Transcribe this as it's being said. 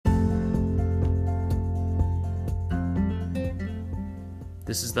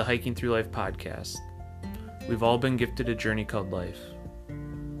This is the Hiking Through Life podcast. We've all been gifted a journey called life.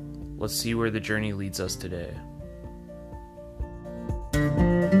 Let's see where the journey leads us today.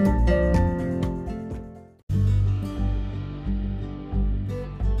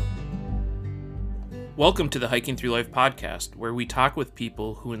 Welcome to the Hiking Through Life podcast, where we talk with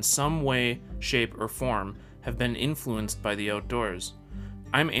people who in some way, shape, or form have been influenced by the outdoors.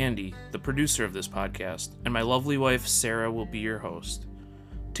 I'm Andy, the producer of this podcast, and my lovely wife Sarah will be your host.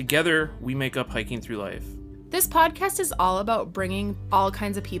 Together, we make up Hiking Through Life. This podcast is all about bringing all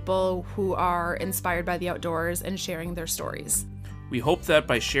kinds of people who are inspired by the outdoors and sharing their stories. We hope that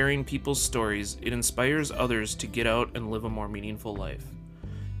by sharing people's stories, it inspires others to get out and live a more meaningful life.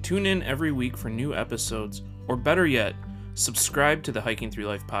 Tune in every week for new episodes, or better yet, subscribe to the Hiking Through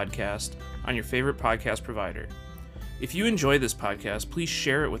Life podcast on your favorite podcast provider. If you enjoy this podcast, please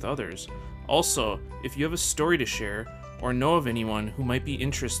share it with others. Also, if you have a story to share or know of anyone who might be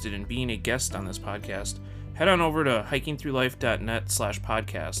interested in being a guest on this podcast, head on over to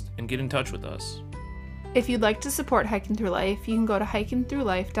hikingthroughlife.net/podcast and get in touch with us. If you'd like to support Hiking Through Life, you can go to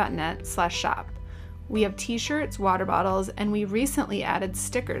hikingthroughlife.net/shop. We have t-shirts, water bottles, and we recently added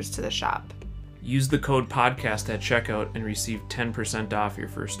stickers to the shop. Use the code podcast at checkout and receive 10% off your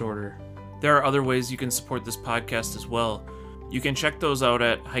first order. There are other ways you can support this podcast as well. You can check those out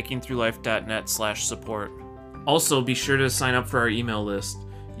at hikingthroughlife.net/support. Also, be sure to sign up for our email list.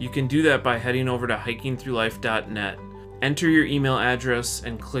 You can do that by heading over to hikingthroughlife.net. Enter your email address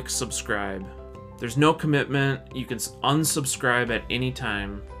and click subscribe. There's no commitment. You can unsubscribe at any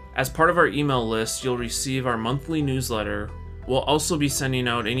time. As part of our email list, you'll receive our monthly newsletter. We'll also be sending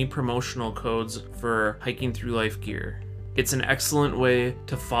out any promotional codes for Hiking Through Life gear. It's an excellent way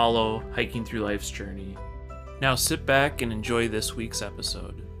to follow Hiking Through Life's journey. Now sit back and enjoy this week's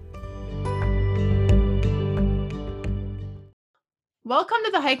episode. Welcome to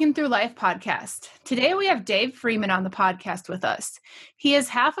the Hiking Through Life podcast. Today we have Dave Freeman on the podcast with us. He is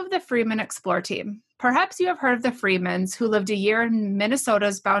half of the Freeman Explore team. Perhaps you have heard of the Freemans, who lived a year in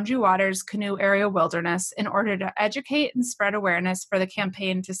Minnesota's Boundary Waters Canoe Area Wilderness in order to educate and spread awareness for the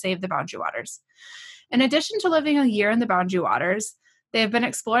campaign to save the Boundary Waters. In addition to living a year in the Boundary Waters, they have been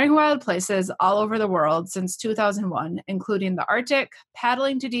exploring wild places all over the world since 2001, including the Arctic,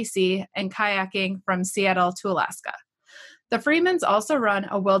 paddling to DC, and kayaking from Seattle to Alaska. The Freemans also run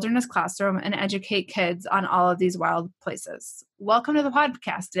a wilderness classroom and educate kids on all of these wild places. Welcome to the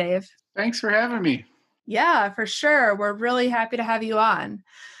podcast, Dave. Thanks for having me. Yeah, for sure. We're really happy to have you on.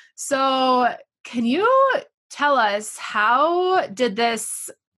 So can you tell us, how did this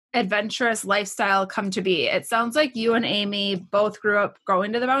adventurous lifestyle come to be? It sounds like you and Amy both grew up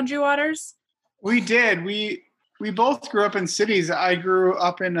going to the Boundary Waters. We did. We both grew up in cities. I grew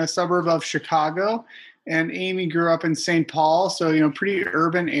up in a suburb of Chicago, and Amy grew up in St. Paul, so, pretty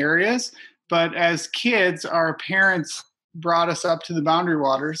urban areas. But as kids, our parents brought us up to the Boundary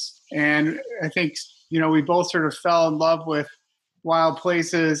Waters. And I think, we both sort of fell in love with wild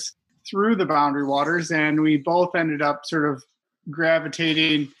places through the Boundary Waters. And we both ended up sort of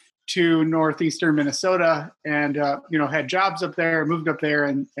gravitating to northeastern Minnesota and, had jobs up there, moved up there.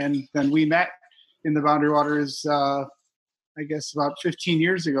 And then we met in the Boundary Waters, I guess about 15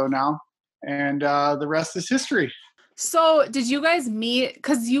 years ago now. And the rest is history. So did you guys meet,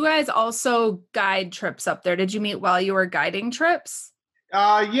 because you guys also guide trips up there. Did you meet while you were guiding trips?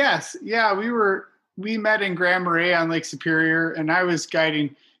 Yes. Yeah, we met in Grand Marais on Lake Superior, and I was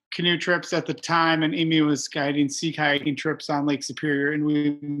guiding canoe trips at the time, and Amy was guiding sea kayaking trips on Lake Superior, and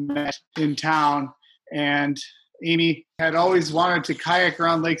we met in town. And Amy had always wanted to kayak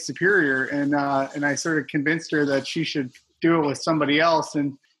around Lake Superior, and I sort of convinced her that she should do it with somebody else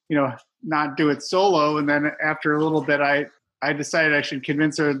and, not do it solo. And then after a little bit, I decided I should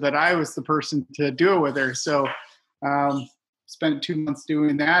convince her that I was the person to do it with her. So spent 2 months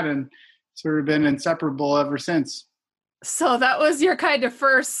doing that and sort of been inseparable ever since. So that was your kind of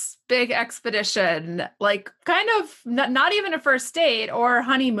first big expedition, like kind of not even a first date or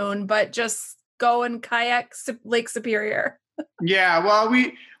honeymoon, but just go and kayak Lake Superior. Yeah, well,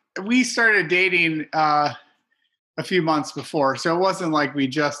 we started dating a few months before, so it wasn't like we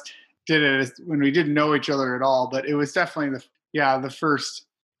just did it when we didn't know each other at all. But it was definitely the first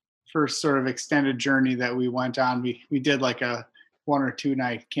sort of extended journey that we went on. We did like a 1 or 2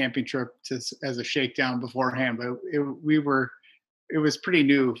 night camping trip as a shakedown beforehand, but it was pretty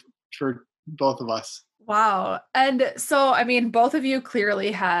new for both of us. Wow. And so, both of you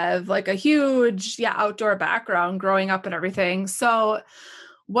clearly have like a huge, outdoor background growing up and everything. So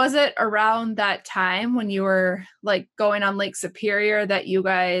was it around that time when you were like going on Lake Superior that you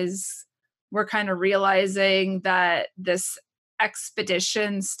guys were kind of realizing that this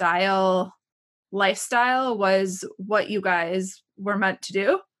expedition style lifestyle was what you guys were meant to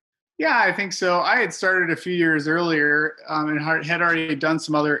do? Yeah, I think so. I had started a few years earlier and had already done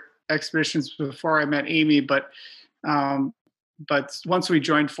some other expeditions before I met Amy, um, but once we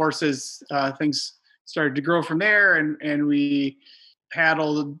joined forces, things started to grow from there, and we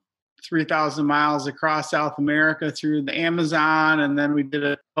paddled 3,000 miles across South America through the Amazon, and then we did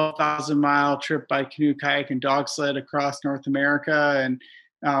a 12,000-mile trip by canoe, kayak, and dog sled across North America, and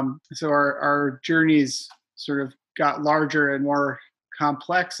so our journeys sort of got larger and more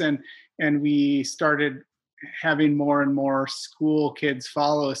complex, and we started having more and more school kids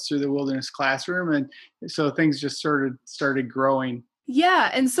follow us through the wilderness classroom, and so things just started growing.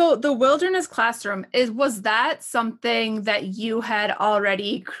 Yeah. And so the wilderness classroom was that something that you had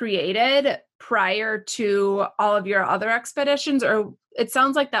already created prior to all of your other expeditions? Or it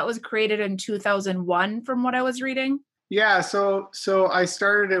sounds like that was created in 2001 from what I was reading. Yeah, so I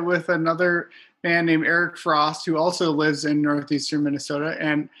started it with another man named Eric Frost, who also lives in northeastern Minnesota,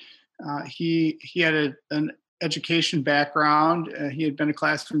 and he had an education background. He had been a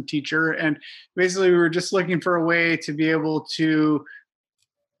classroom teacher, and basically we were just looking for a way to be able to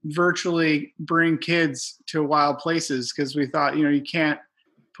virtually bring kids to wild places, because we thought, you can't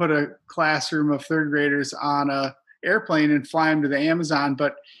put a classroom of third graders on a airplane and fly them to the Amazon,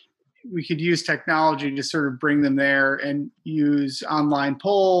 but we could use technology to sort of bring them there and use online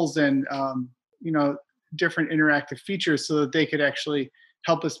polls and different interactive features so that they could actually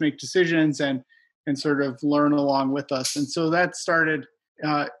help us make decisions and sort of learn along with us. And so that started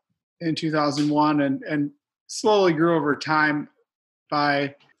in 2001 and slowly grew over time.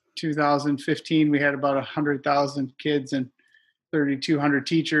 By 2015, we had about 100,000 kids and 3,200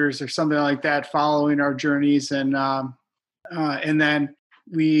 teachers or something like that following our journeys. And then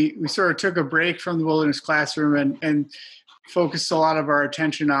we sort of took a break from the wilderness classroom and focused a lot of our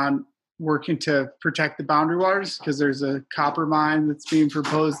attention on working to protect the boundary waters, because there's a copper mine that's being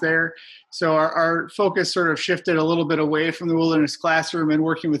proposed there. So our focus sort of shifted a little bit away from the wilderness classroom and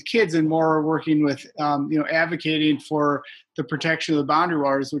working with kids, and more working with advocating for the protection of the boundary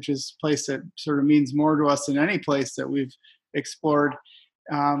waters, which is a place that sort of means more to us than any place that we've explored.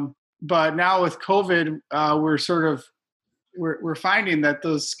 But now with COVID, we're finding that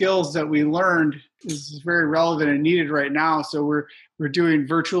those skills that we learned is very relevant and needed right now. So we're doing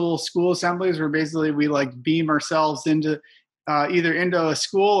virtual school assemblies where basically we like beam ourselves into either into a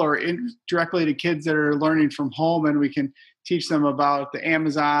school or directly to kids that are learning from home, and we can teach them about the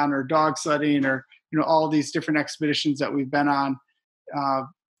Amazon or dog sledding or all these different expeditions that we've been on.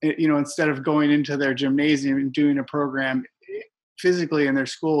 Instead of going into their gymnasium and doing a program physically in their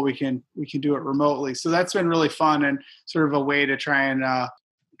school, we can do it remotely. So that's been really fun and sort of a way to try and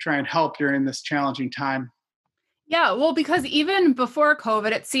help during this challenging time. Yeah, well, because even before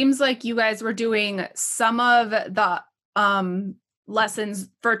COVID, it seems like you guys were doing some of the lessons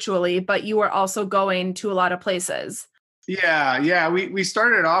virtually, but you were also going to a lot of places. Yeah. We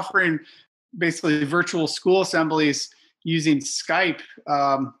started offering basically virtual school assemblies using Skype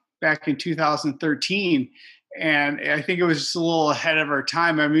back in 2013. And I think it was just a little ahead of our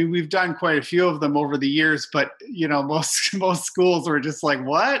time. I mean, we've done quite a few of them over the years, but most schools were just like,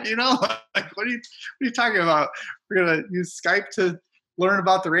 what? Like, what are you talking about? We're gonna use Skype to learn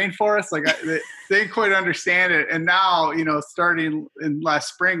about the rainforest? Like, they didn't quite understand it. And now, starting in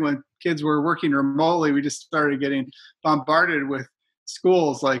last spring when kids were working remotely, we just started getting bombarded with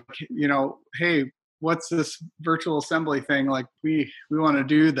schools like, hey, what's this virtual assembly thing? Like, we want to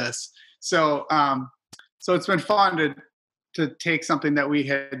do this. So it's been fun to take something that we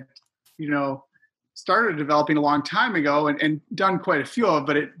had, started developing a long time ago and done quite a few of,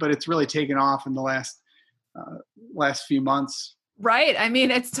 but it's really taken off in the last few months. Right. I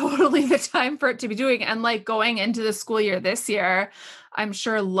mean, it's totally the time for it to be doing. And like going into the school year this year, I'm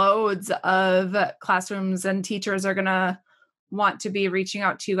sure loads of classrooms and teachers are going to want to be reaching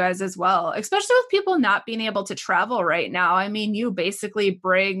out to you guys as well, especially with people not being able to travel right now. I mean, you basically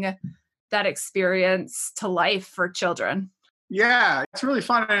bring that experience to life for children. Yeah, it's really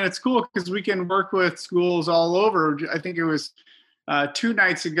fun, and it's cool because we can work with schools all over. I think it was 2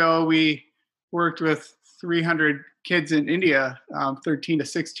 nights ago we worked with 300 kids in India, 13 to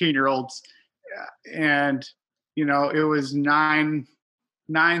 16-year-olds, and it was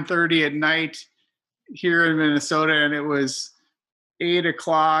 9:30 at night here in Minnesota, and it was 8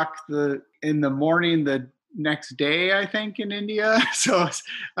 o'clock in the morning the next day, I think, in India. So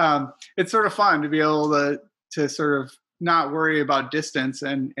it's sort of fun to be able to sort of not worry about distance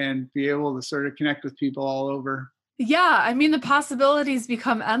and be able to sort of connect with people all over. Yeah, I mean, the possibilities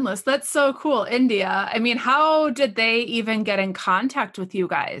become endless. That's so cool. India. I mean, how did they even get in contact with you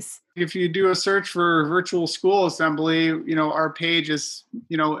guys? If you do a search for virtual school assembly, our page is,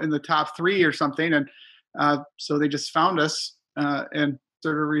 in the top 3 or something. And so they just found us and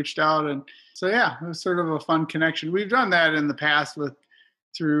sort of reached out. And so, yeah, it was sort of a fun connection. We've done that in the past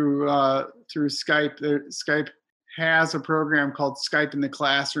through Skype. Skype has a program called Skype in the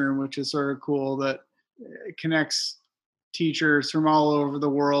Classroom, which is sort of cool, that it connects teachers from all over the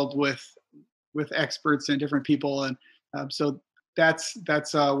world with experts and different people. And so that's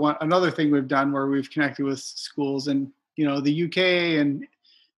another thing we've done, where we've connected with schools in the UK and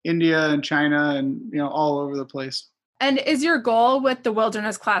India and China and all over the place. And is your goal with the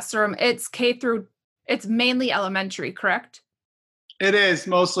Wilderness Classroom, it's mainly elementary, correct? It is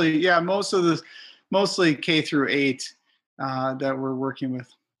mostly mostly K through 8 that we're working with.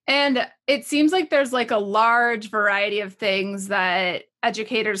 And it seems like there's like a large variety of things that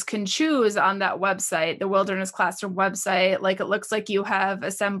educators can choose on that website, the Wilderness Classroom website. Like, it looks like you have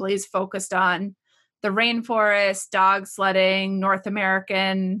assemblies focused on the rainforest, dog sledding, North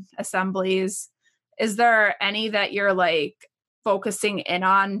American assemblies. Is there any that you're like focusing in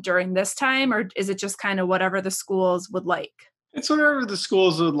on during this time, or is it just kind of whatever the schools would like? It's whatever the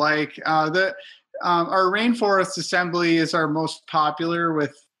schools would like. Our rainforest assembly is our most popular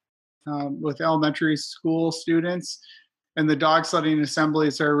with elementary school students, and the dog sledding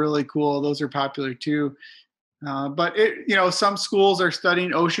assemblies are really cool. Those are popular too. But some schools are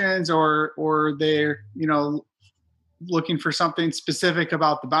studying oceans, or they're looking for something specific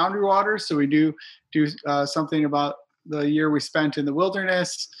about the boundary waters. So we do something about the year we spent in the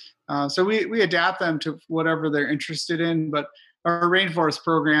wilderness. So we adapt them to whatever they're interested in. But our rainforest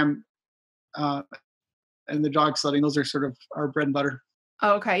program and the dog sledding, those are sort of our bread and butter.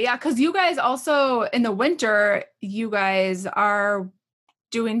 Okay, yeah, because you guys also in the winter, you guys are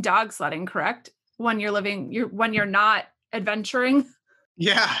doing dog sledding, correct? When you're not adventuring.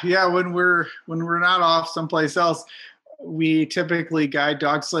 Yeah. When we're not off someplace else, we typically guide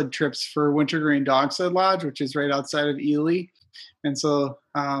dog sled trips for Wintergreen Dog Sled Lodge, which is right outside of Ely. And so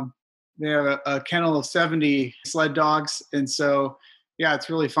they have a kennel of 70 sled dogs. And so, yeah,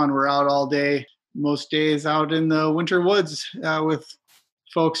 it's really fun. We're out all day, most days out in the winter woods with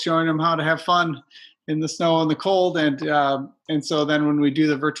folks showing them how to have fun in the snow and the cold. And so then when we do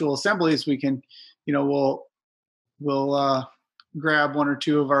the virtual assemblies, we can, we'll grab one or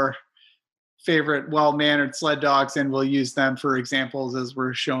two of our favorite well-mannered sled dogs, and we'll use them for examples as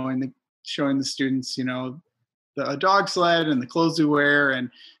we're showing the students, a dog sled and the clothes we wear,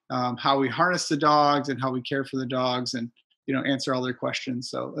 and how we harness the dogs and how we care for the dogs, and answer all their questions.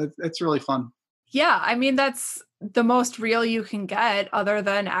 So it's really fun. Yeah, I mean, that's the most real you can get, other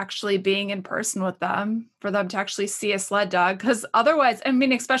than actually being in person with them, for them to actually see a sled dog. Because otherwise, I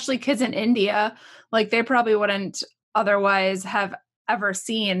mean, especially kids in India, like, they probably wouldn't otherwise have ever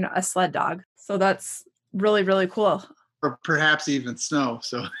seen a sled dog. So that's really, really cool. Or perhaps even snow.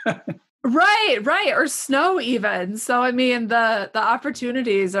 So Right. Or snow even. So, I mean, the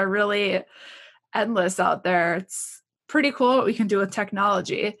opportunities are really endless out there. It's pretty cool what we can do with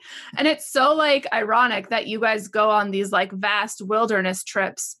technology. And it's so like ironic that you guys go on these like vast wilderness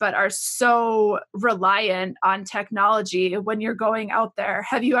trips, but are so reliant on technology when you're going out there.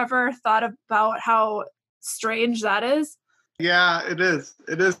 Have you ever thought about how strange that is? Yeah, it is.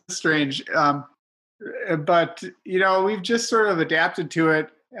 It is strange. But we've just sort of adapted to it.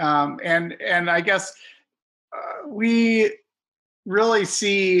 And I guess we really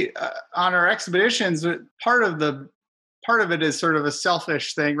see on our expeditions, part of it is sort of a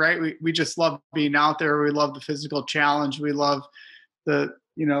selfish thing, right? We just love being out there. We love the physical challenge. We love the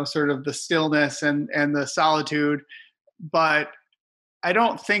sort of the stillness and the solitude. But I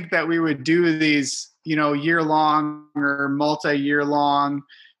don't think that we would do these year-long or multi-year long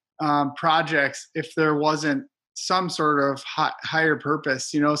projects if there wasn't some sort of higher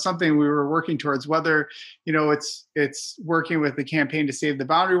purpose, something we were working towards, whether, it's working with the Campaign to Save the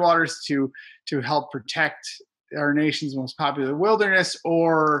Boundary Waters to help protect our nation's most popular wilderness,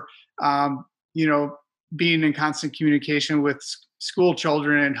 or, being in constant communication with school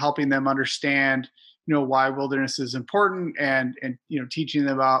children and helping them understand, why wilderness is important, and teaching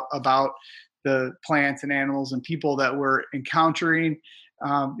them about the plants and animals and people that we're encountering.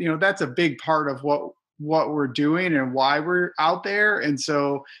 That's a big part of what we're doing and why we're out there. And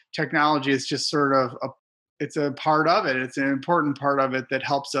so technology is just sort of it's a part of it. It's an important part of it that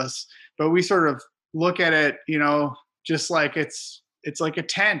helps us. But we sort of look at it, just like it's like a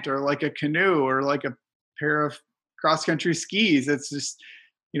tent or like a canoe or like a pair of cross-country skis. It's just,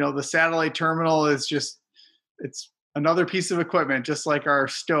 the satellite terminal is just it's another piece of equipment, just like our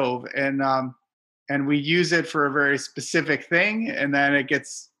stove, and we use it for a very specific thing, and then it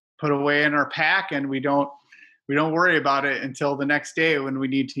gets put away in our pack, and we don't worry about it until the next day when we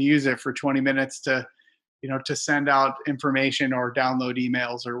need to use it for 20 minutes to send out information or download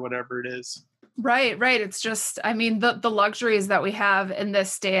emails or whatever it is. Right. It's just, I mean, the luxuries that we have in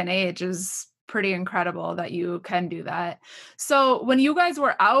this day and age is pretty incredible that you can do that. So when you guys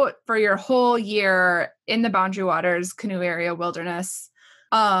were out for your whole year in the Boundary Waters Canoe Area Wilderness,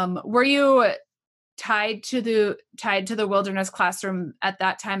 were you tied to the wilderness classroom at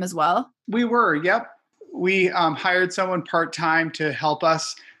that time as well? We were, yep. We hired someone part-time to help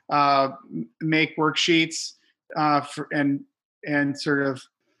us make worksheets and sort of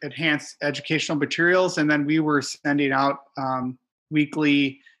enhance educational materials. And then we were sending out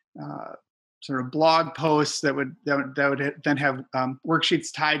weekly sort of blog posts that would then have worksheets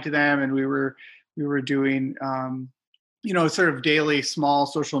tied to them. And we were doing sort of daily small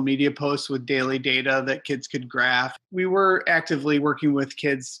social media posts with daily data that kids could graph. We were actively working with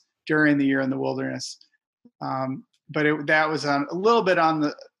kids during the year in the wilderness. But that was a little bit on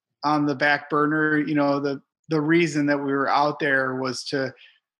the back burner. The reason that we were out there was to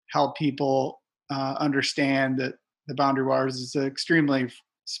help people understand that the Boundary Waters is an extremely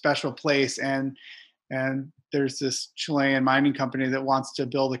special place, and there's this Chilean mining company that wants to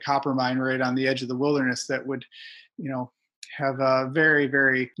build a copper mine right on the edge of the wilderness that would, have very,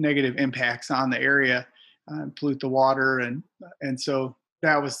 very negative impacts on the area, pollute the water, and so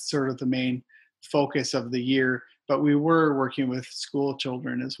that was sort of the main focus of the year. But we were working with school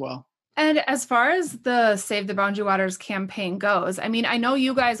children as well. And as far as the Save the Boundary Waters campaign goes, I mean, I know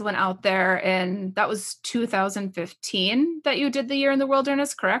you guys went out there and that was 2015 that you did the year in the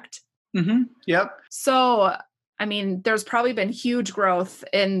wilderness, correct? Mm-hmm. Yep. So, I mean, there's probably been huge growth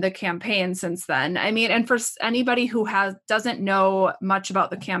in the campaign since then. I mean, and for anybody who doesn't know much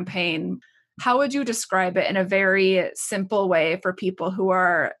about the campaign, how would you describe it in a very simple way for people who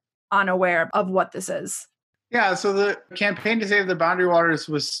are unaware of what this is? Yeah, so the campaign to save the Boundary Waters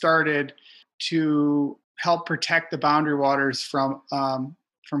was started to help protect the Boundary Waters from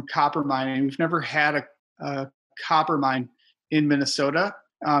copper mining. We've never had a copper mine in Minnesota,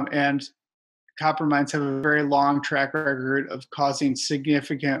 and copper mines have a very long track record of causing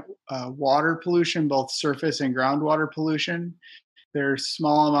significant water pollution, both surface and groundwater pollution. There's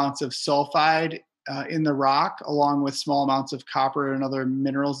small amounts of sulfide in the rock, along with small amounts of copper and other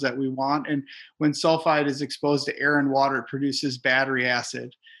minerals that we want. And when sulfide is exposed to air and water, it produces battery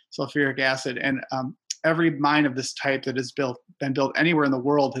acid, sulfuric acid. And every mine of this type that has been built anywhere in the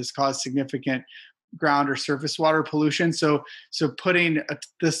world has caused significant ground or surface water pollution. So putting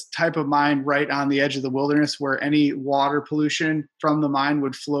this type of mine right on the edge of the wilderness, where any water pollution from the mine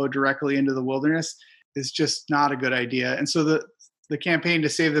would flow directly into the wilderness, is just not a good idea. And so the campaign to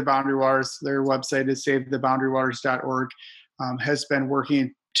save the Boundary Waters, their website is savetheboundarywaters.org, has been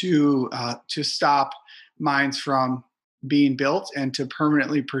working to stop mines from being built and to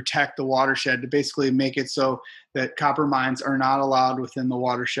permanently protect the watershed, to basically make it so that copper mines are not allowed within the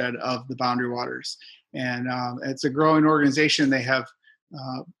watershed of the Boundary Waters. And it's a growing organization. They have,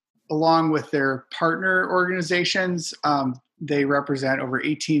 along with their partner organizations, they represent over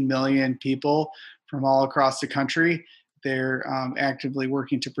 18 million people from all across the country. They're actively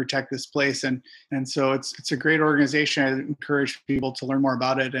working to protect this place, and so it's a great organization. I encourage people to learn more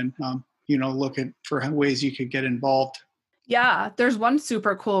about it and look for ways you could get involved. Yeah, there's one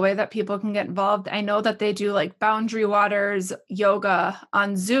super cool way that people can get involved. I know that they do like Boundary Waters yoga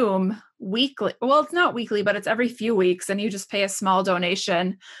on Zoom weekly. Well, it's not weekly, but it's every few weeks, and you just pay a small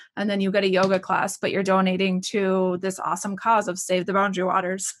donation, and then you get a yoga class, but you're donating to this awesome cause of Save the Boundary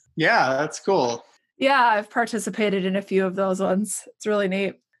Waters. Yeah, that's cool. Yeah, I've participated in a few of those ones. It's really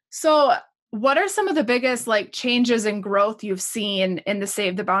neat. So what are some of the biggest changes in growth you've seen in the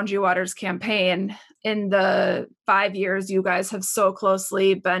Save the Boundary Waters campaign in the 5 years you guys have so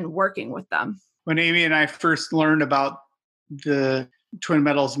closely been working with them? When Amy and I first learned about the Twin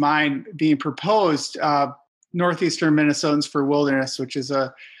Metals mine being proposed, Northeastern Minnesotans for Wilderness, which is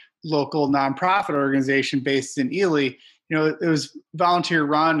a local nonprofit organization based in Ely, it was volunteer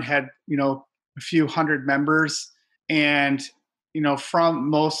run, had, a few hundred members, and from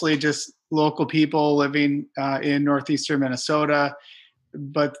mostly just local people living in northeastern Minnesota.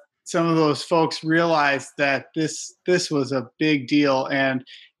 But some of those folks realized that this was a big deal, and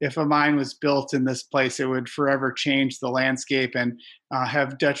if a mine was built in this place, it would forever change the landscape and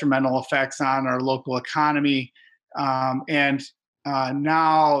have detrimental effects on our local economy. And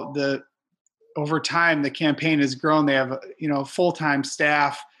now over time, the campaign has grown. They have full-time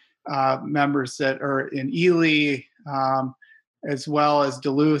staff members that are in Ely, as well as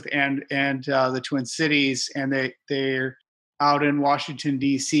Duluth and the Twin Cities, and they're out in Washington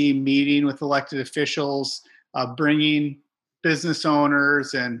D.C. meeting with elected officials, bringing business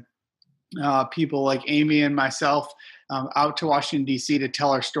owners and people like Amy and myself out to Washington D.C. to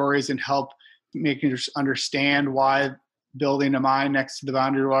tell our stories and help make us understand why building a mine next to the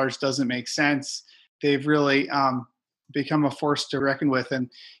Boundary Waters doesn't make sense. They've really become a force to reckon with. And,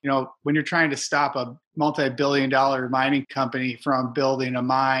 when you're trying to stop a multi-billion-dollar mining company from building a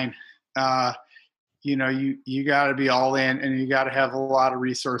mine, you got to be all in, and you got to have a lot of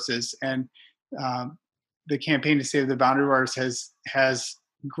resources. And the Campaign to Save the Boundary Waters has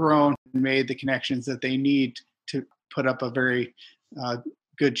grown and made the connections that they need to put up a very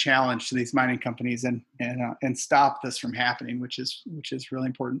good challenge to these mining companies and stop this from happening, which is really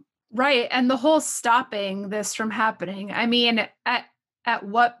important. Right. And the whole stopping this from happening, I mean, at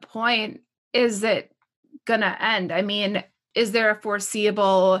what point is it going to end? I mean, is there a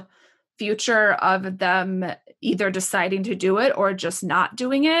foreseeable future of them either deciding to do it or just not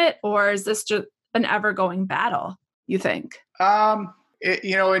doing it? Or is this just an ever-going battle, you think?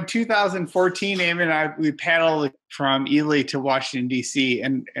 In 2014, Amy and I, we paddled from Ely to Washington, D.C.,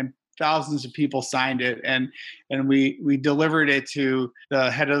 and thousands of people signed it, and we delivered it to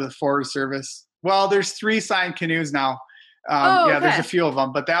the head of the Forest Service. Well, there's 3 signed canoes now. Okay. There's a few of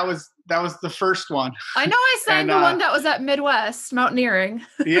them, but that was the first one. I know I signed the one that was at Midwest Mountaineering.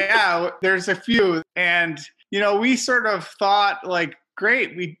 Yeah, there's a few, and we sort of thought like,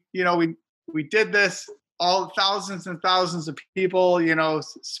 great, we did this. All thousands and thousands of people,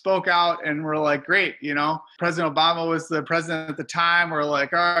 spoke out, and we're like, great, President Obama was the president at the time. We're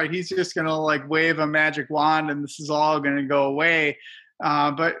like, all right, he's just going to like wave a magic wand and this is all going to go away.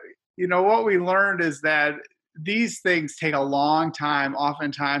 But what we learned is that these things take a long time.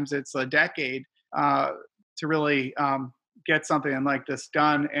 Oftentimes it's a decade to really get something like this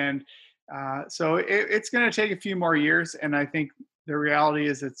done. And so it's going to take a few more years. And I think the reality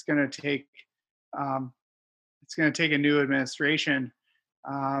is it's going to take a new administration.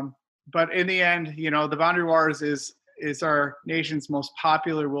 But in the end, the Boundary Waters is our nation's most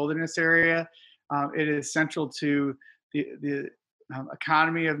popular wilderness area. It is central to the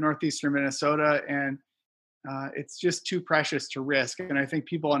economy of northeastern Minnesota, and it's just too precious to risk. And I think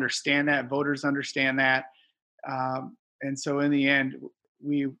people understand that, voters understand that. And so in the end,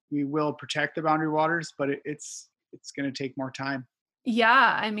 we will protect the Boundary Waters, but it's going to take more time.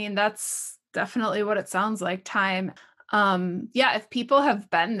 Yeah, I mean, that's definitely what it sounds like, time. If people have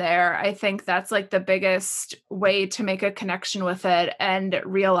been there, I think that's like the biggest way to make a connection with it and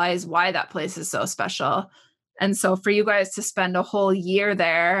realize why that place is so special. And so for you guys to spend a whole year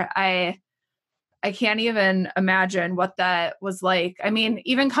there, I can't even imagine what that was like. I mean,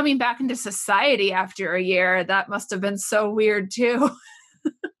 even coming back into society after a year, that must have been so weird too.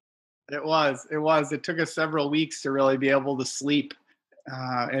 It was. It took us several weeks to really be able to sleep.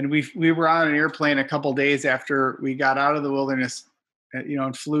 And we were on an airplane a couple days after we got out of the wilderness,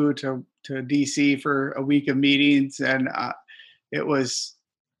 and flew to DC for a week of meetings, and it was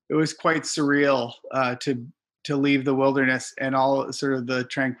quite surreal to leave the wilderness and all sort of the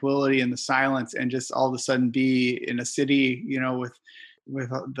tranquility and the silence, and just all of a sudden be in a city, with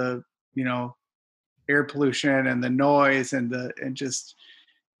the air pollution and the noise and just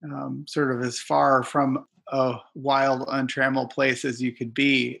sort of as far from a wild, untrammeled place as you could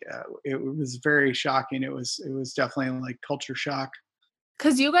be. It was very shocking. It was definitely like culture shock.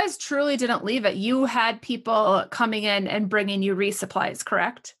 Because you guys truly didn't leave it. You had people coming in and bringing you resupplies,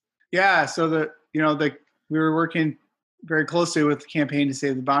 correct? Yeah. So we were working very closely with the Campaign to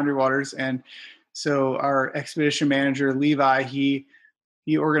Save the Boundary Waters, and so our expedition manager Levi, he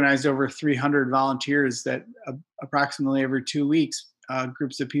organized over 300 volunteers that approximately every 2 weeks.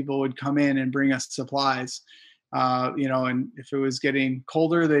 Groups of people would come in and bring us supplies, and if it was getting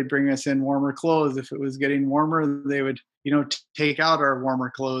colder, they'd bring us in warmer clothes. If it was getting warmer, they would, take out our warmer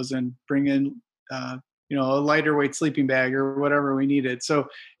clothes and bring in, a lighter weight sleeping bag or whatever we needed. So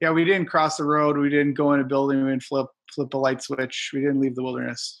yeah, we didn't cross the road. We didn't go in a building. We didn't flip a light switch. We didn't leave the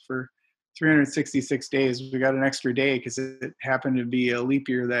wilderness for 366 days. We got an extra day because it happened to be a leap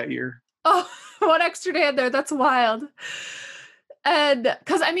year that year. Oh, one extra day in there. That's wild. And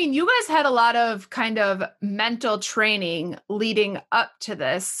because, I mean, you guys had a lot of kind of mental training leading up to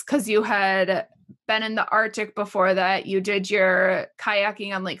this, because you had been in the Arctic before that. You did your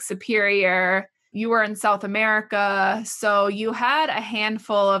kayaking on Lake Superior. You were in South America. So you had a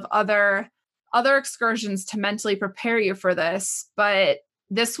handful of other excursions to mentally prepare you for this. But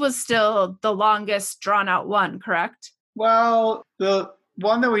this was still the longest drawn out one, correct? Well, the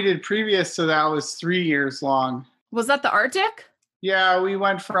one that we did previous to that was 3 years long. Was that the Arctic? Yeah, we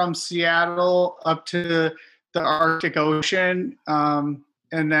went from Seattle up to the Arctic Ocean.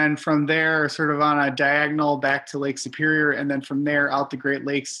 And then from there, sort of on a diagonal back to Lake Superior. And then from there out the Great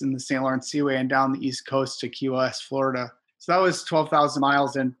Lakes and the St. Lawrence Seaway and down the East Coast to Key West, Florida. So that was 12,000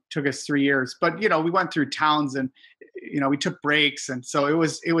 miles and took us 3 years. But, we went through towns and, we took breaks. And so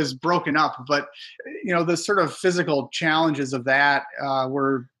it was broken up. But, the sort of physical challenges of that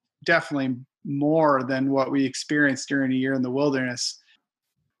were definitely more than what we experienced during a year in the wilderness.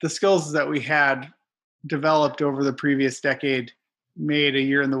 The skills that we had developed over the previous decade made a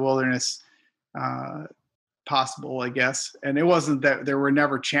year in the wilderness possible, I guess. And it wasn't that there were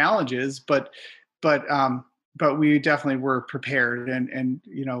never challenges, but we definitely were prepared and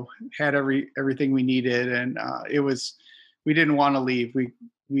had everything we needed. And we didn't want to leave.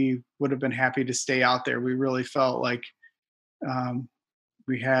 We would have been happy to stay out there. We really felt like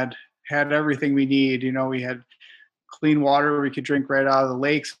we had everything we need. We had clean water we could drink right out of the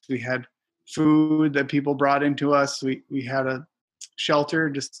lakes. We had food that people brought into us. We had a shelter,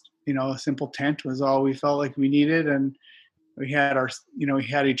 just a simple tent was all we felt like we needed, and we had we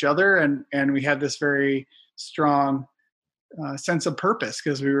had each other, and we had this very strong sense of purpose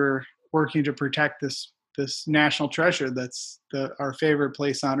because we were working to protect this national treasure that's our favorite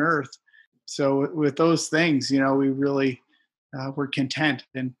place on earth. So with those things, we really were content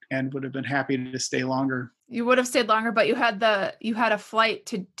and would have been happy to stay longer. You would have stayed longer, but you had a flight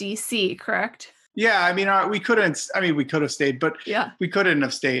to DC, correct? Yeah, we could have stayed, but yeah, we couldn't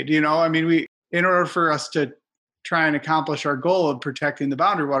have stayed. In order for us to try and accomplish our goal of protecting the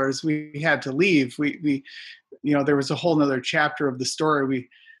boundary waters, we had to leave. We there was a whole nother chapter of the story.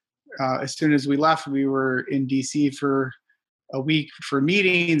 As soon as we left, we were in DC for a week for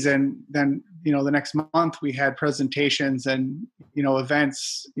meetings, and then the next month we had presentations and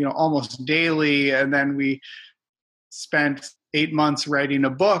events almost daily, and then we spent 8 months writing a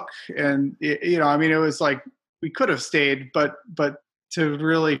book. And it was like we could have stayed, but to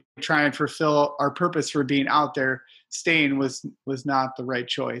really try and fulfill our purpose for being out there, staying was not the right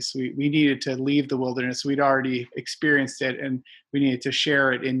choice. We needed to leave the wilderness. We'd already experienced it, and we needed to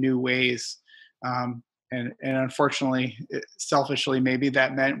share it in new ways. And unfortunately, selfishly, maybe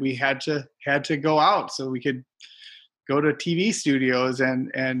that meant we had to go out so we could go to TV studios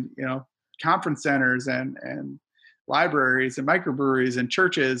and conference centers and libraries and microbreweries and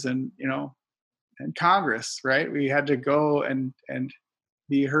churches and Congress, right? We had to go and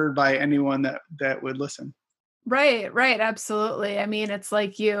be heard by anyone that would listen. Right. Absolutely. It's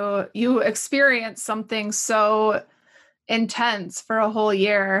like you experience something so intense for a whole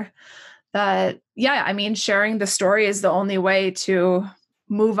year that, sharing the story is the only way to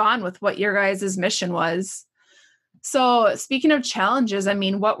move on with what your guys' mission was. So speaking of challenges,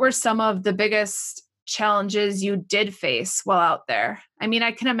 what were some of the biggest challenges you did face while out there?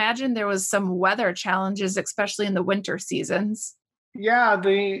 I can imagine there was some weather challenges, especially in the winter seasons. Yeah,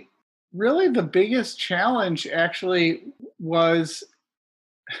 the biggest challenge actually was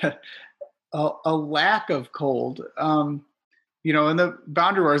a lack of cold. In the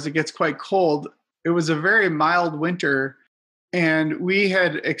boundary waters, it gets quite cold. It was a very mild winter, and we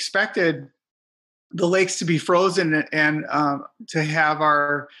had expected the lakes to be frozen and to have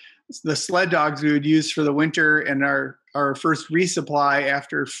the sled dogs we would use for the winter and our first resupply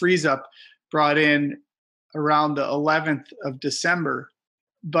after freeze up brought in around the 11th of December.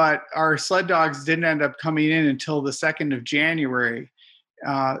 But our sled dogs didn't end up coming in until the 2nd of January.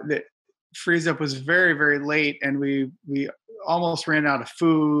 The freeze up was very, very late, and we almost ran out of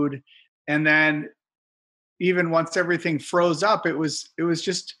food. And then even once everything froze up, it was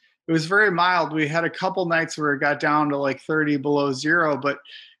very mild. We had a couple nights where it got down to like 30 below zero, but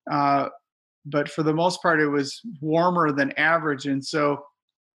for the most part, it was warmer than average. And so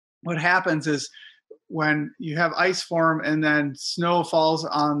what happens is when you have ice form and then snow falls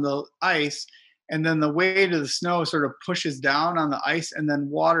on the ice, and then the weight of the snow sort of pushes down on the ice, and then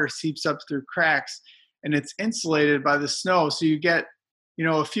water seeps up through cracks, and it's insulated by the snow. So you get,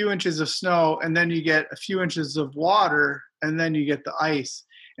 a few inches of snow, and then you get a few inches of water, and then you get the ice.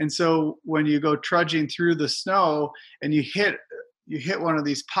 And so when you go trudging through the snow and you hit one of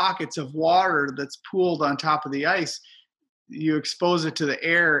these pockets of water that's pooled on top of the ice, you expose it to the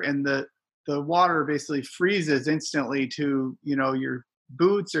air, and the water basically freezes instantly to, your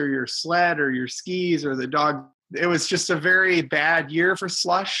boots or your sled or your skis or the dog. It was just a very bad year for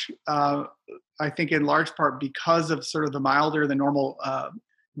slush. I think in large part because of sort of the milder than normal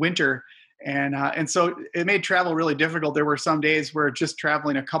winter. And so it made travel really difficult. There were some days where just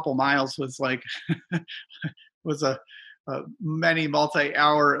traveling a couple miles was like, was a many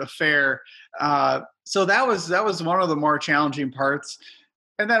multi-hour affair. So that was one of the more challenging parts.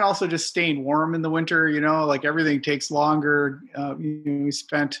 And then also just staying warm in the winter, like everything takes longer. We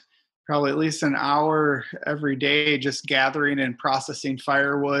spent probably at least an hour every day just gathering and processing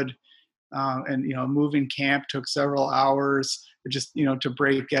firewood. And moving camp took several hours just to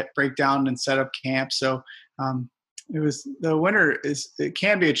break down and set up camp. So the winter it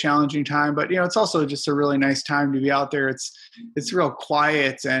can be a challenging time, but it's also just a really nice time to be out there. It's real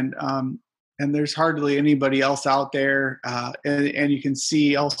quiet, and there's hardly anybody else out there, and you can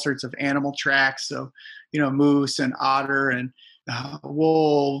see all sorts of animal tracks. So moose and otter and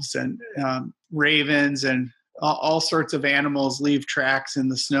wolves and ravens and all sorts of animals leave tracks in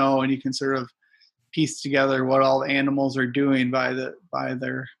the snow, and you can sort of piece together what all the animals are doing by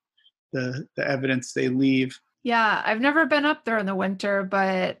the evidence they leave. Yeah, I've never been up there in the winter,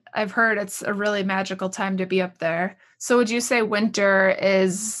 but I've heard it's a really magical time to be up there. So would you say winter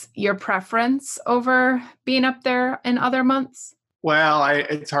is your preference over being up there in other months? Well,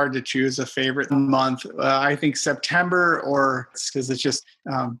 it's hard to choose a favorite month. I think September, or because it's just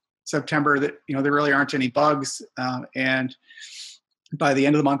September that there really aren't any bugs, and by the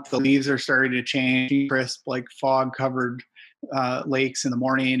end of the month the leaves are starting to change, crisp, like fog covered lakes in the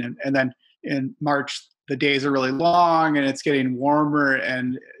morning, and then in March the days are really long and it's getting warmer,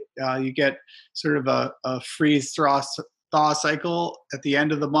 and you get sort of a freeze thaw cycle at the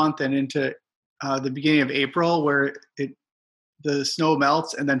end of the month and into the beginning of April, where the snow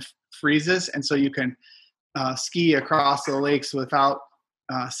melts and then freezes, and so you can ski across the lakes without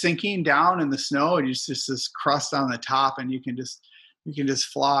sinking down in the snow, and it's just this crust on the top, and you can just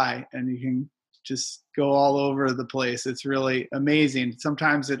fly, and you can just go all over the place. It's really amazing.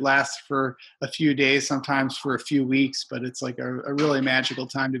 Sometimes it lasts for a few days, sometimes for a few weeks, but it's like a really magical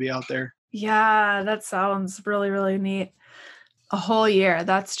time to be out there. Yeah, that sounds really, really neat. A whole year.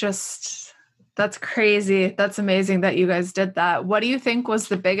 That's crazy. That's amazing that you guys did that. What do you think was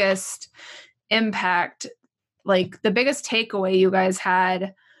the biggest impact, like the biggest takeaway you guys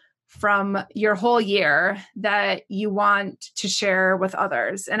had from your whole year that you want to share with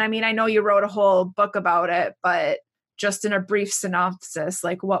others? And I mean, I know you wrote a whole book about it, but just in a brief synopsis,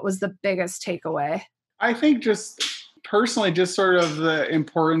 like what was the biggest takeaway? I think just personally, just sort of the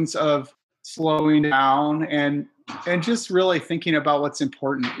importance of slowing down and just really thinking about what's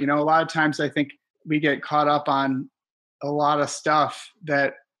important. A lot of times I think we get caught up on a lot of stuff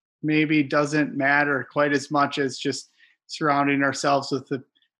that maybe doesn't matter quite as much as just surrounding ourselves with the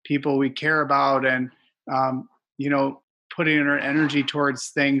people we care about, and putting our energy towards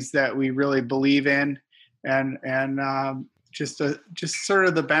things that we really believe in, and just sort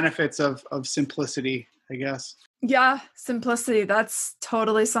of the benefits of simplicity, I guess. Yeah, simplicity. That's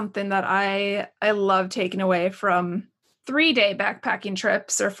totally something that I love taking away from 3-day backpacking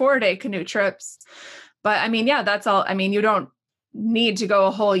trips or 4-day canoe trips. But I mean, yeah, that's all. I mean, you don't need to go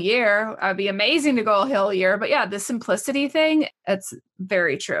a whole year. It'd be amazing to go a whole year. But yeah, the simplicity thing, it's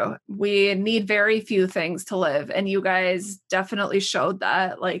very true. We need very few things to live. And you guys definitely showed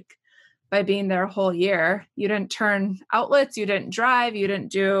that, like by being there a whole year. You didn't turn outlets, you didn't drive, you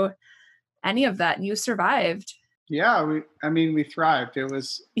didn't do any of that, and you survived. Yeah, we thrived. It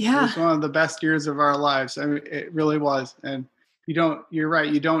was one of the best years of our lives. I mean, it really was. And you're right,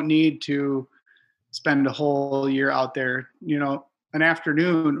 you don't need to spend a whole year out there, an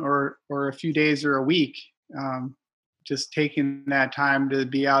afternoon or a few days or a week, just taking that time to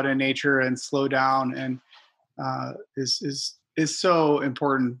be out in nature and slow down, and is so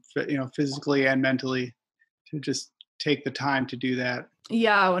important, physically and mentally, to just take the time to do that.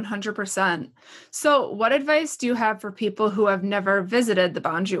 Yeah, 100%. So what advice do you have for people who have never visited the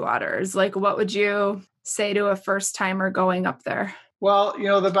Boundary Waters? Like, what would you say to a first timer going up there? Well,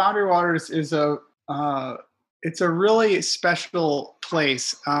 the Boundary Waters is it's a really special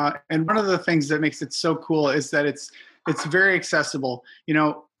place. And one of the things that makes it so cool is that it's very accessible.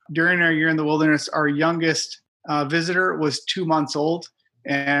 During our year in the wilderness, our youngest visitor was 2 months old,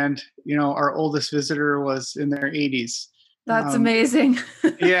 and our oldest visitor was in their 80s. That's amazing.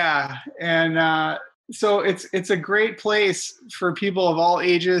 Yeah. And so it's a great place for people of all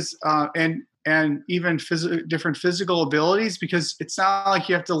ages, and even different physical abilities, because it's not like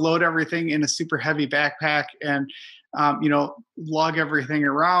you have to load everything in a super heavy backpack and lug everything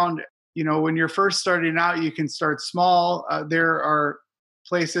around. When you're first starting out, you can start small. There are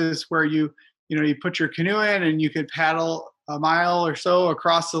places where you put your canoe in and you could paddle a mile or so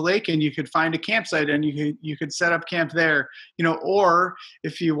across the lake, and you could find a campsite, and you could set up camp there, or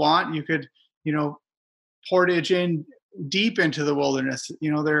if you want, you could, portage in deep into the wilderness.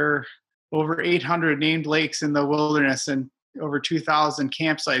 There are over 800 named lakes in the wilderness and over 2,000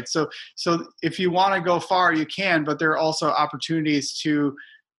 campsites. So if you want to go far, you can, but there are also opportunities to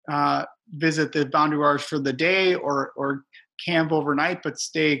visit the Boundary Waters for the day or camp overnight, but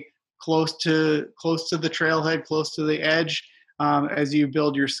stay close to the trailhead, close to the edge, as you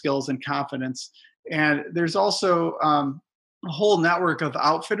build your skills and confidence. And there's also a whole network of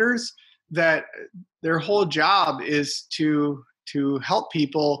outfitters that their whole job is to help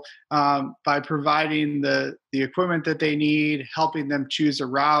people by providing the equipment that they need, helping them choose a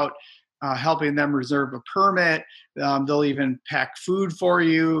route, helping them reserve a permit. They'll even pack food for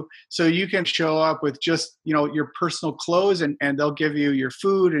you. So you can show up with just, your personal clothes and they'll give you your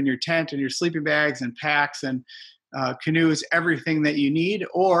food and your tent and your sleeping bags and packs and canoes, everything that you need.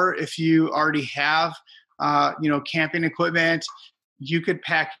 Or if you already have, camping equipment, you could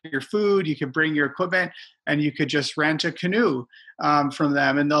pack your food, you could bring your equipment, and you could just rent a canoe from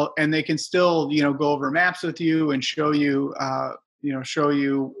them, and they can still, go over maps with you and show you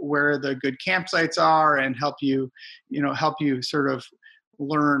where the good campsites are and help you sort of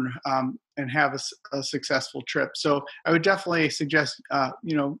learn and have a successful trip. So I would definitely suggest,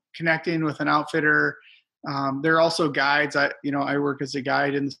 connecting with an outfitter. There are also guides. I work as a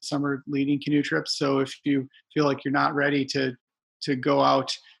guide in the summer leading canoe trips. So if you feel like you're not ready to go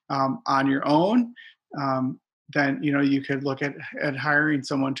out on your own, then you could look at hiring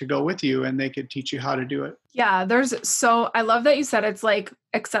someone to go with you and they could teach you how to do it. Yeah, I love that you said it's like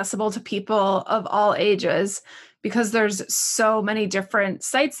accessible to people of all ages, because there's so many different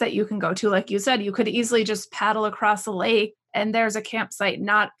sites that you can go to. Like you said, you could easily just paddle across a lake and there's a campsite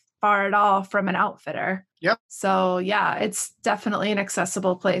not far at all from an outfitter. Yep. So yeah, it's definitely an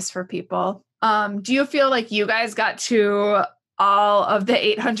accessible place for people. Do you feel like you guys got to all of the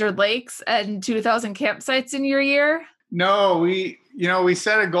 800 lakes and 2,000 campsites in your year? No, we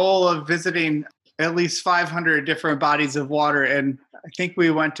set a goal of visiting at least 500 different bodies of water, and I think we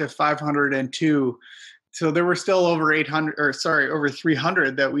went to 502. So there were still over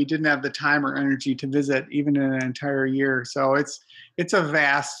 300 that we didn't have the time or energy to visit, even in an entire year. So it's a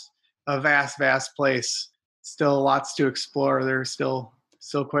vast place. Still lots to explore. There's still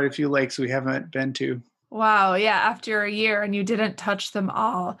quite a few lakes we haven't been to. Wow. Yeah. After a year and you didn't touch them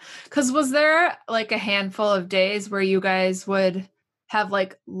all. Because was there like a handful of days where you guys would have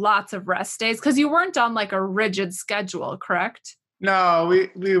like lots of rest days? Because you weren't on like a rigid schedule, correct? No,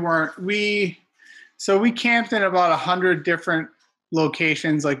 we weren't. We camped in about 100 different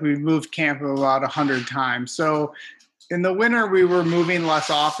locations. Like we moved camp about 100 times. So in the winter, we were moving less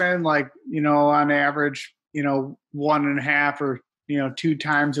often, like, on average, 1.5 or 2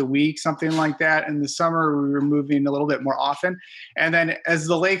 times a week, something like that. In the summer, we were moving a little bit more often. And then as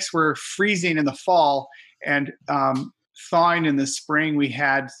the lakes were freezing in the fall and thawing in the spring,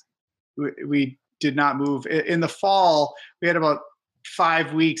 we did not move. In the fall, we had about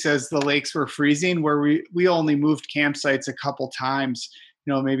 5 weeks as the lakes were freezing, where we only moved campsites a couple times,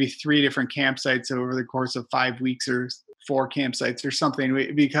 maybe 3 different campsites over the course of 5 weeks, or 4 campsites or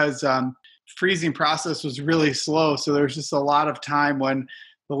something, because freezing process was really slow. So there was just a lot of time when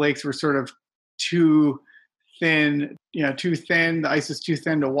the lakes were sort of too thin. The ice was too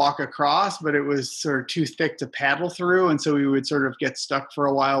thin to walk across, but it was sort of too thick to paddle through. And so we would sort of get stuck for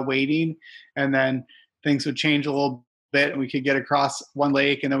a while waiting, and then things would change a little bit and we could get across one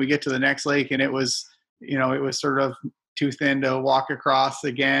lake, and then we get to the next lake and it was sort of too thin to walk across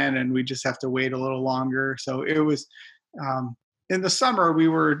again, and we just have to wait a little longer. So it was, in the summer, we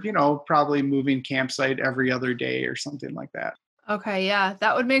were, probably moving campsite every other day or something like that. Okay. Yeah.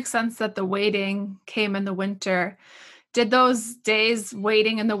 That would make sense that the waiting came in the winter. Did those days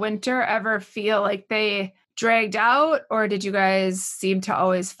waiting in the winter ever feel like they dragged out, or did you guys seem to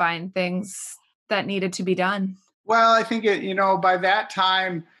always find things that needed to be done? Well, I think by that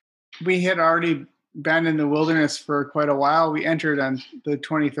time we had already been in the wilderness for quite a while. We entered on the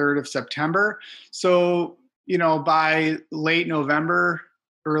 23rd of September. So, by late November,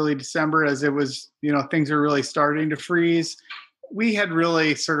 early December, as it was, things were really starting to freeze, we had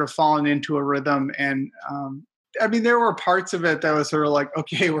really sort of fallen into a rhythm. And there were parts of it that was sort of like,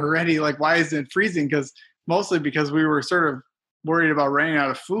 okay, we're ready. Like, why is it freezing? Mostly because we were sort of worried about running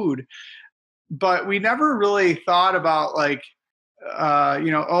out of food. But we never really thought about like,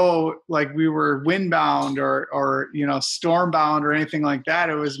 like we were windbound or stormbound or anything like that.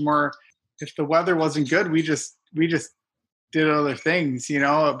 It was more, if the weather wasn't good, we just did other things,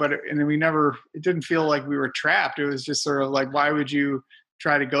 but it didn't feel like we were trapped. It was just sort of like, why would you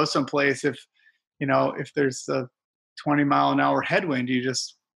try to go someplace if there's a 20-mile-an-hour headwind? You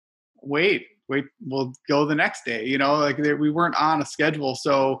just wait wait, we'll go the next day. Like we weren't on a schedule,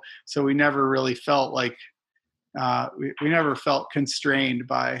 so we never really felt like we never felt constrained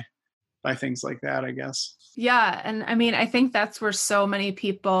by things like that, I guess. Yeah. And I mean, I think that's where so many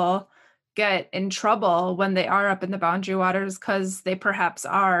people get in trouble when they are up in the Boundary Waters, because they perhaps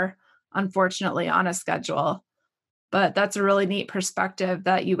are unfortunately on a schedule. But that's a really neat perspective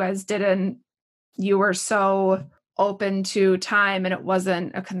that you guys didn't. You were so open to time and it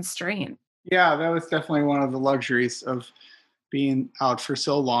wasn't a constraint. Yeah, that was definitely one of the luxuries of being out for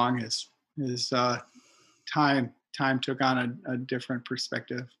so long is time took on a different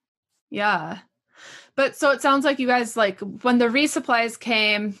perspective. Yeah. But so it sounds like you guys, like when the resupplies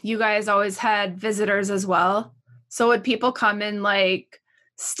came, you guys always had visitors as well. So would people come and like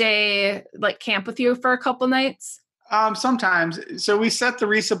stay, like camp with you for a couple nights? Sometimes. So we set the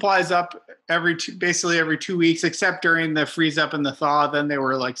resupplies up basically every 2 weeks, except during the freeze up and the thaw. Then they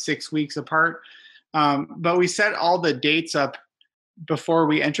were like 6 weeks apart. But we set all the dates up before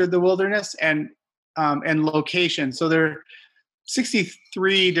we entered the wilderness and location. So there are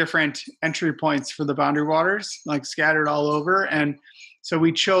 63 different entry points for the Boundary Waters, like scattered all over. And so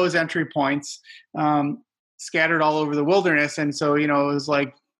we chose entry points scattered all over the wilderness. And so, it was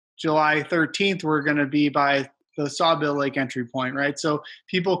like July 13th, we're going to be by the Sawbill Lake entry point, right? So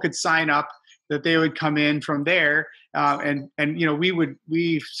people could sign up that they would come in from there. And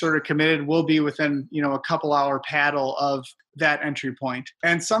we sort of committed we'll be within, a couple hour paddle of that entry point.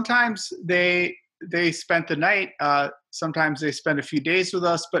 And sometimes they spent the night. Sometimes they spent a few days with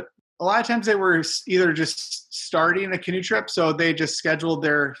us, but a lot of times they were either just starting a canoe trip. So they just scheduled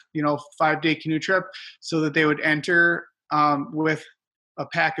their, 5-day canoe trip so that they would enter with a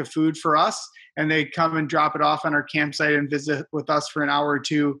pack of food for us, and they'd come and drop it off on our campsite and visit with us for an hour or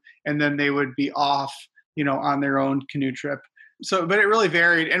two. And then they would be off, on their own canoe trip. So, but it really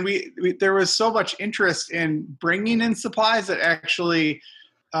varied. And we there was so much interest in bringing in supplies that actually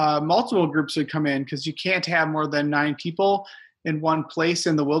multiple groups would come in, because you can't have more than 9 people in one place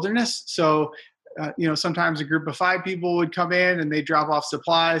in the wilderness. So, sometimes a group of 5 people would come in and they drop off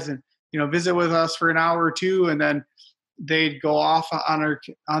supplies and, visit with us for an hour or two. And then they'd go off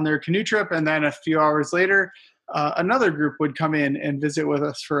on their canoe trip. And then a few hours later, another group would come in and visit with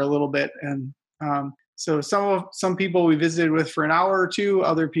us for a little bit. And so some people we visited with for an hour or two,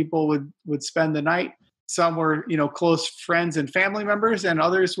 other people would spend the night. Some were, close friends and family members, and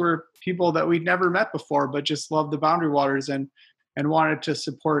others were people that we'd never met before, but just loved the Boundary Waters and wanted to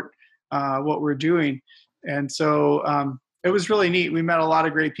support what we're doing. And so it was really neat. We met a lot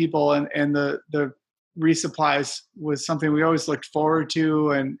of great people, and the resupplies was something we always looked forward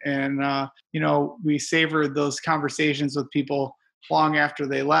to. And we savored those conversations with people long after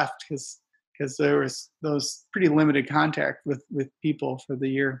they left, because there was those pretty limited contact with people for the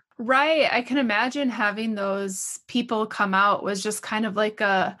year. Right. I can imagine having those people come out was just kind of like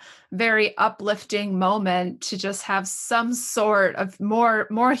a very uplifting moment to just have some sort of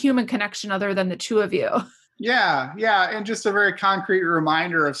more human connection other than the two of you. Yeah. And just a very concrete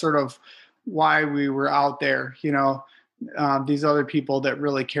reminder of sort of why we were out there, these other people that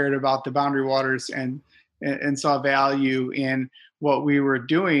really cared about the Boundary Waters and saw value in what we were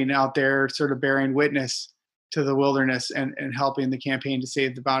doing out there, sort of bearing witness to the wilderness and helping the campaign to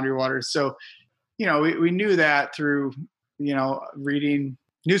save the Boundary Waters. So, we knew that through, reading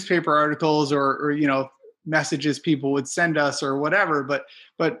newspaper articles or messages people would send us or whatever,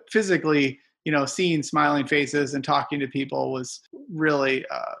 but physically, seeing smiling faces and talking to people was really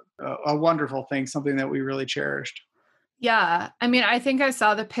a wonderful thing, something that we really cherished. Yeah. I mean, I think I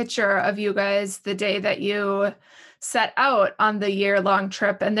saw the picture of you guys the day that you set out on the year-long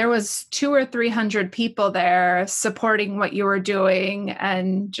trip, and there was 200 or 300 people there supporting what you were doing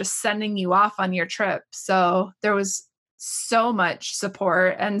and just sending you off on your trip. So there was so much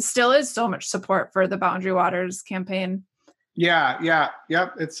support, and still is so much support for the Boundary Waters campaign.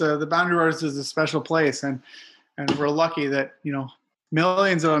 Yep. It's the Boundary Waters is a special place, and we're lucky that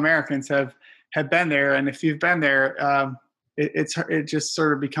millions of Americans have been there. And if you've been there, it just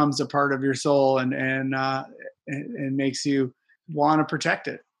sort of becomes a part of your soul and makes you want to protect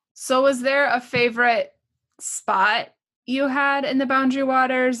it. So was there a favorite spot you had in the Boundary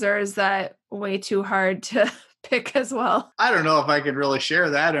Waters, or is that way too hard to pick as well? I don't know if I could really share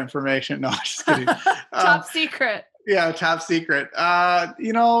that information. No, just kidding. Top secret. Yeah, top secret.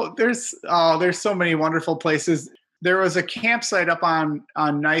 There's so many wonderful places. There was a campsite up on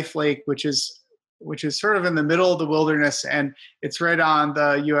Knife Lake, which is sort of in the middle of the wilderness, and it's right on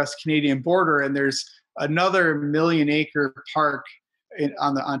the U.S.-Canadian border. And there's another 1 million acre park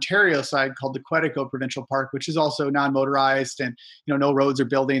on the Ontario side called the Quetico Provincial Park, which is also non-motorized and, no roads or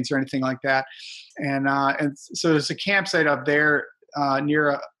buildings or anything like that. And so there's a campsite up there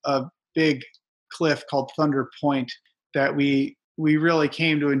near a big cliff called Thunder Point that we really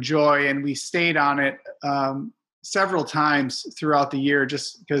came to enjoy, and we stayed on it several times throughout the year,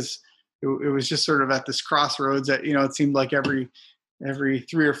 just because it was just sort of at this crossroads that, it seemed like every 3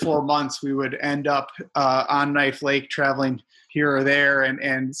 or 4 months we would end up on Knife Lake traveling here or there.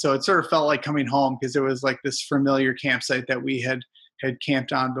 And so it sort of felt like coming home, because it was like this familiar campsite that we had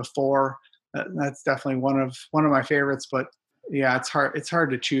camped on before. That's definitely one of my favorites, but yeah, it's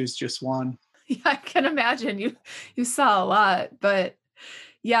hard to choose just one. Yeah, I can imagine you saw a lot, but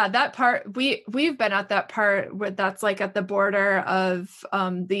yeah, that part we've been at that part where that's like at the border of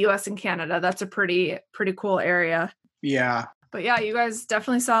the US and Canada. That's a pretty cool area. Yeah. But yeah, you guys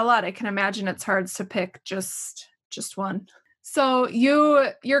definitely saw a lot. I can imagine it's hard to pick just one. So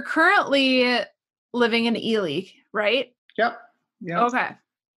you're currently living in Ely, right? Yep. Okay.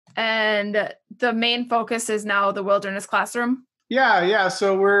 And the main focus is now the Wilderness Classroom? Yeah.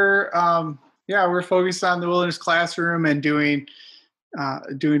 So we're focused on the Wilderness Classroom and doing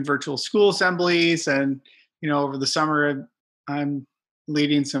virtual school assemblies. And, over the summer, I'm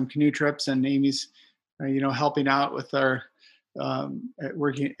leading some canoe trips, and Amy's, helping out with our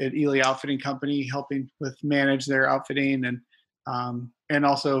working at Ely Outfitting Company, helping with manage their outfitting, and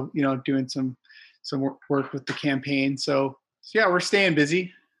also, doing some work with the campaign. So yeah, we're staying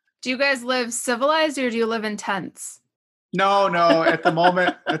busy. Do you guys live civilized, or do you live in tents? No. At the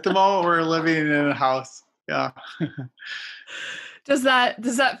moment, we're living in a house. Yeah. Does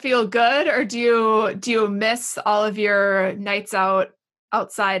that feel good, or do you miss all of your nights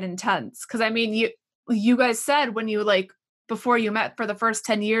outside in tents? Because I mean, you guys said when you before you met for the first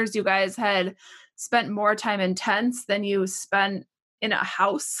 10 years, you guys had spent more time in tents than you spent in a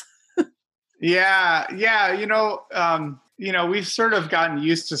house. Yeah. We've sort of gotten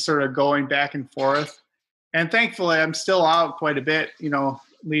used to sort of going back and forth, and thankfully I'm still out quite a bit,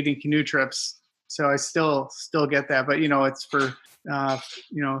 leading canoe trips. So I still get that, but it's for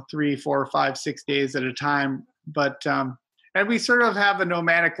 3, 4, 5, 6 days at a time. But and we sort of have a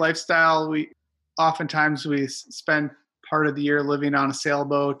nomadic lifestyle. We oftentimes spend part of the year living on a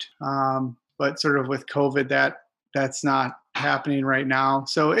sailboat, but sort of with COVID, that's not happening right now.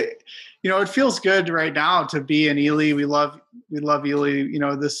 So it feels good right now to be in Ely. We love Ely.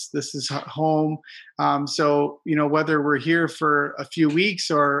 This is home. So whether we're here for a few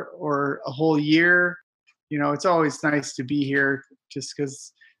weeks or a whole year, it's always nice to be here, just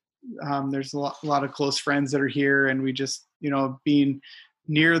because there's a lot of close friends that are here, and we just being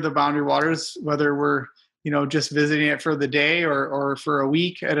near the Boundary Waters, whether we're just visiting it for the day or for a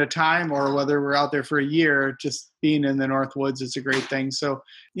week at a time, or whether we're out there for a year, just being in the North Woods is a great thing. So,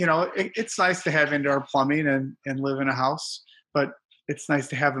 it's nice to have indoor plumbing and live in a house, but it's nice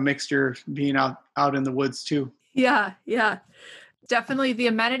to have a mixture being out in the woods too. Yeah. Definitely. The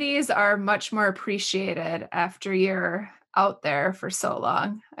amenities are much more appreciated after you're out there for so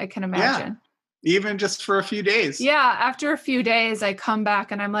long. I can imagine. Yeah. Even just for a few days. Yeah. After a few days, I come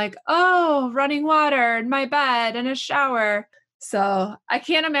back and I'm like, oh, running water and my bed and a shower. So I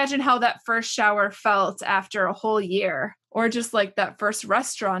can't imagine how that first shower felt after a whole year, or just like that first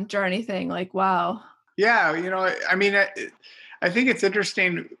restaurant or anything. Like, wow. Yeah. I think it's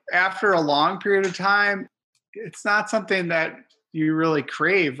interesting, after a long period of time, it's not something that you really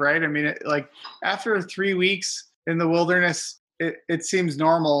crave, right? I mean, after 3 weeks in the wilderness, it seems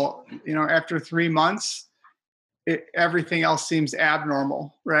normal. After 3 months, everything else seems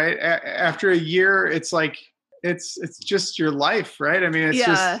abnormal, right? After a year, it's like it's just your life, right? I mean, it's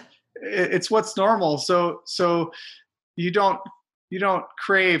just it's what's normal. So you don't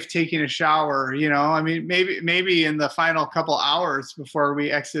crave taking a shower. I mean, maybe in the final couple hours before we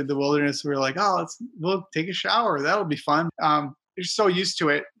exited the wilderness, we were like, oh, we'll take a shower. That'll be fun. You're so used to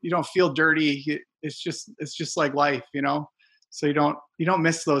it, you don't feel dirty. It's just like life, so you don't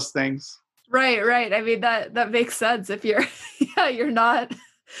miss those things. Right. I mean, that makes sense. If you're not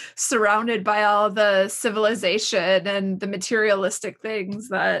surrounded by all the civilization and the materialistic things,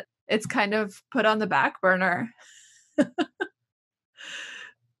 that it's kind of put on the back burner.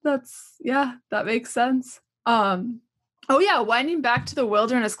 That makes sense. Winding back to the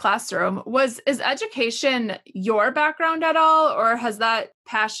Wilderness Classroom, is education your background at all, or has that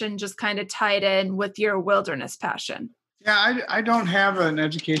passion just kind of tied in with your wilderness passion? Yeah, I don't have an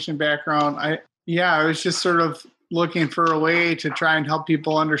education background. I was just sort of looking for a way to try and help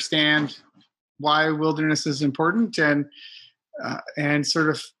people understand why wilderness is important, and sort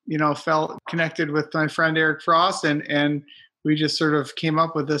of felt connected with my friend Eric Frost, and we just sort of came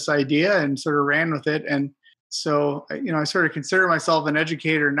up with this idea and sort of ran with it. And so, I sort of consider myself an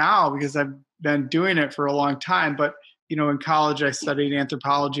educator now because I've been doing it for a long time. But, in college, I studied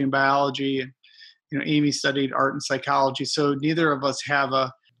anthropology and biology, and, Amy studied art and psychology. So neither of us have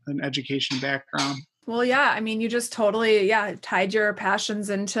an education background. Well, yeah, I mean, you just totally, tied your passions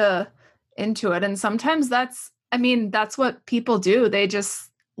into it. And sometimes that's what people do. They just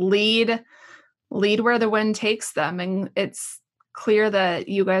lead where the wind takes them. And it's clear that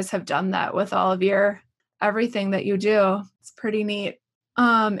you guys have done that with all of everything that you do. It's pretty neat.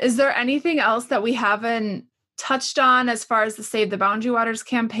 Is there anything else that we haven't touched on as far as the Save the Boundary Waters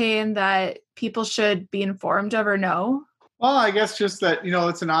campaign that people should be informed of or know? Well, I guess just that,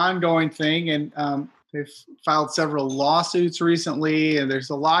 it's an ongoing thing, and they've filed several lawsuits recently, and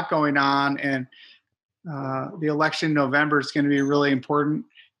there's a lot going on, and the election in November is going to be really important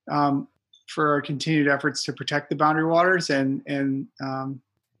for our continued efforts to protect the boundary waters. And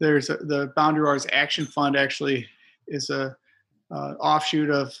there's the Boundary Waters Action Fund actually is a offshoot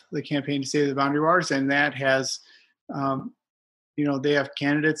of the campaign to save the boundary waters, and that has they have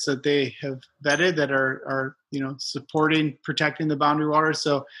candidates that they have vetted that are supporting protecting the boundary waters.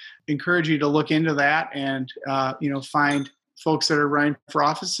 So encourage you to look into that and find folks that are running for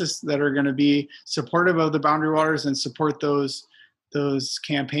offices that are going to be supportive of the boundary waters and support those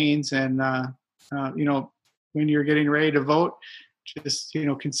campaigns. And when you're getting ready to vote, just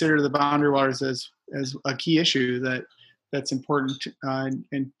consider the boundary waters as a key issue that's important,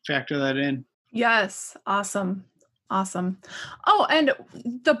 and factor that in. Yes. Awesome. Oh, and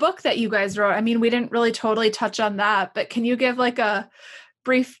the book that you guys wrote, I mean, we didn't really totally touch on that, but can you give like a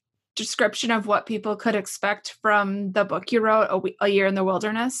brief description of what people could expect from the book you wrote, A Year in the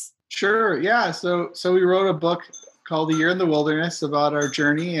Wilderness? Sure. Yeah. So we wrote a book called A Year in the Wilderness about our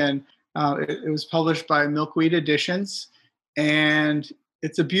journey, and it was published by Milkweed Editions, and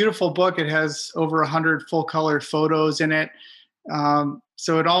it's a beautiful book. It has over 100 full color photos in it.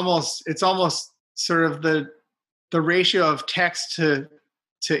 So it's almost sort of the ratio of text to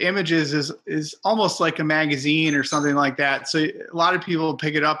images is almost like a magazine or something like that. So a lot of people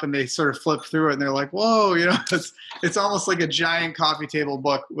pick it up and they sort of flip through it and they're like, whoa, it's almost like a giant coffee table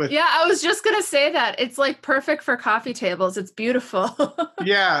book with. Yeah, I was just going to say that. It's like perfect for coffee tables. It's beautiful.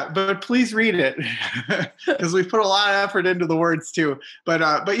 Yeah, but please read it because we put a lot of effort into the words too. But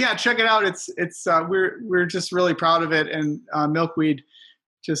yeah, check it out. It's we're just really proud of it. And Milkweed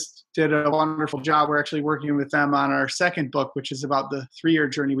just did a wonderful job. We're actually working with them on our second book, which is about the 3-year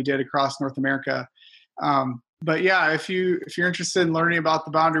journey we did across North America. But yeah, if you're interested in learning about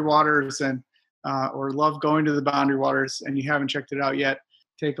the boundary waters and or love going to the boundary waters and you haven't checked it out yet,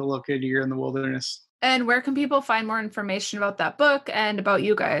 take a look at A Year in the Wilderness. And where can people find more information about that book and about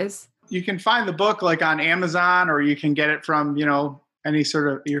you guys? You can find the book like on Amazon, or you can get it from, any sort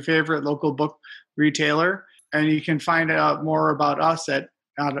of your favorite local book retailer. And you can find out more about us at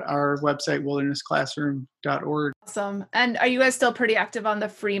our website, wildernessclassroom.org. Awesome. And are you guys still pretty active on the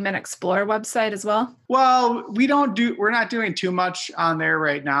Freeman Explorer website as well? Well, we're not doing too much on there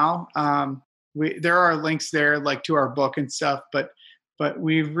right now. There are links there like to our book and stuff, but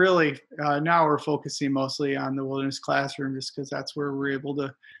we've really, now we're focusing mostly on the Wilderness Classroom just because that's where we're able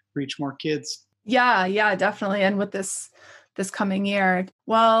to reach more kids. Yeah, definitely. And with this coming year.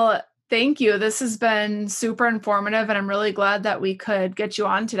 Well, thank you. This has been super informative, and I'm really glad that we could get you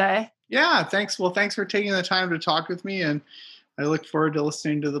on today. Yeah, thanks. Well, thanks for taking the time to talk with me, and I look forward to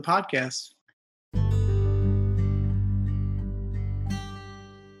listening to the podcast.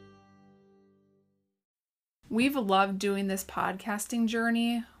 We've loved doing this podcasting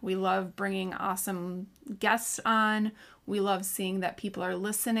journey. We love bringing awesome guests on. We love seeing that people are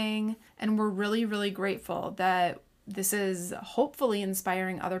listening, and we're really, really grateful that this is hopefully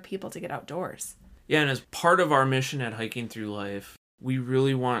inspiring other people to get outdoors. Yeah, and as part of our mission at Hiking Through Life, we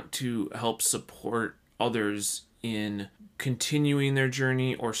really want to help support others in continuing their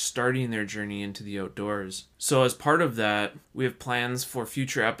journey or starting their journey into the outdoors. So as part of that, we have plans for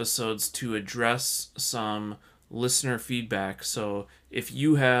future episodes to address some listener feedback. So if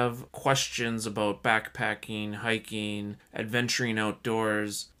you have questions about backpacking, hiking, adventuring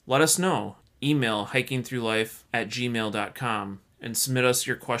outdoors, let us know. Email hikingthroughlife@gmail.com and submit us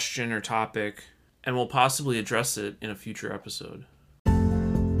your question or topic, and we'll possibly address it in a future episode.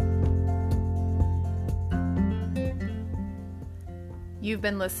 You've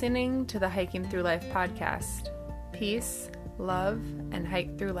been listening to the Hiking Through Life podcast. Peace, love, and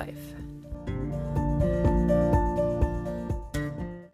hike through life.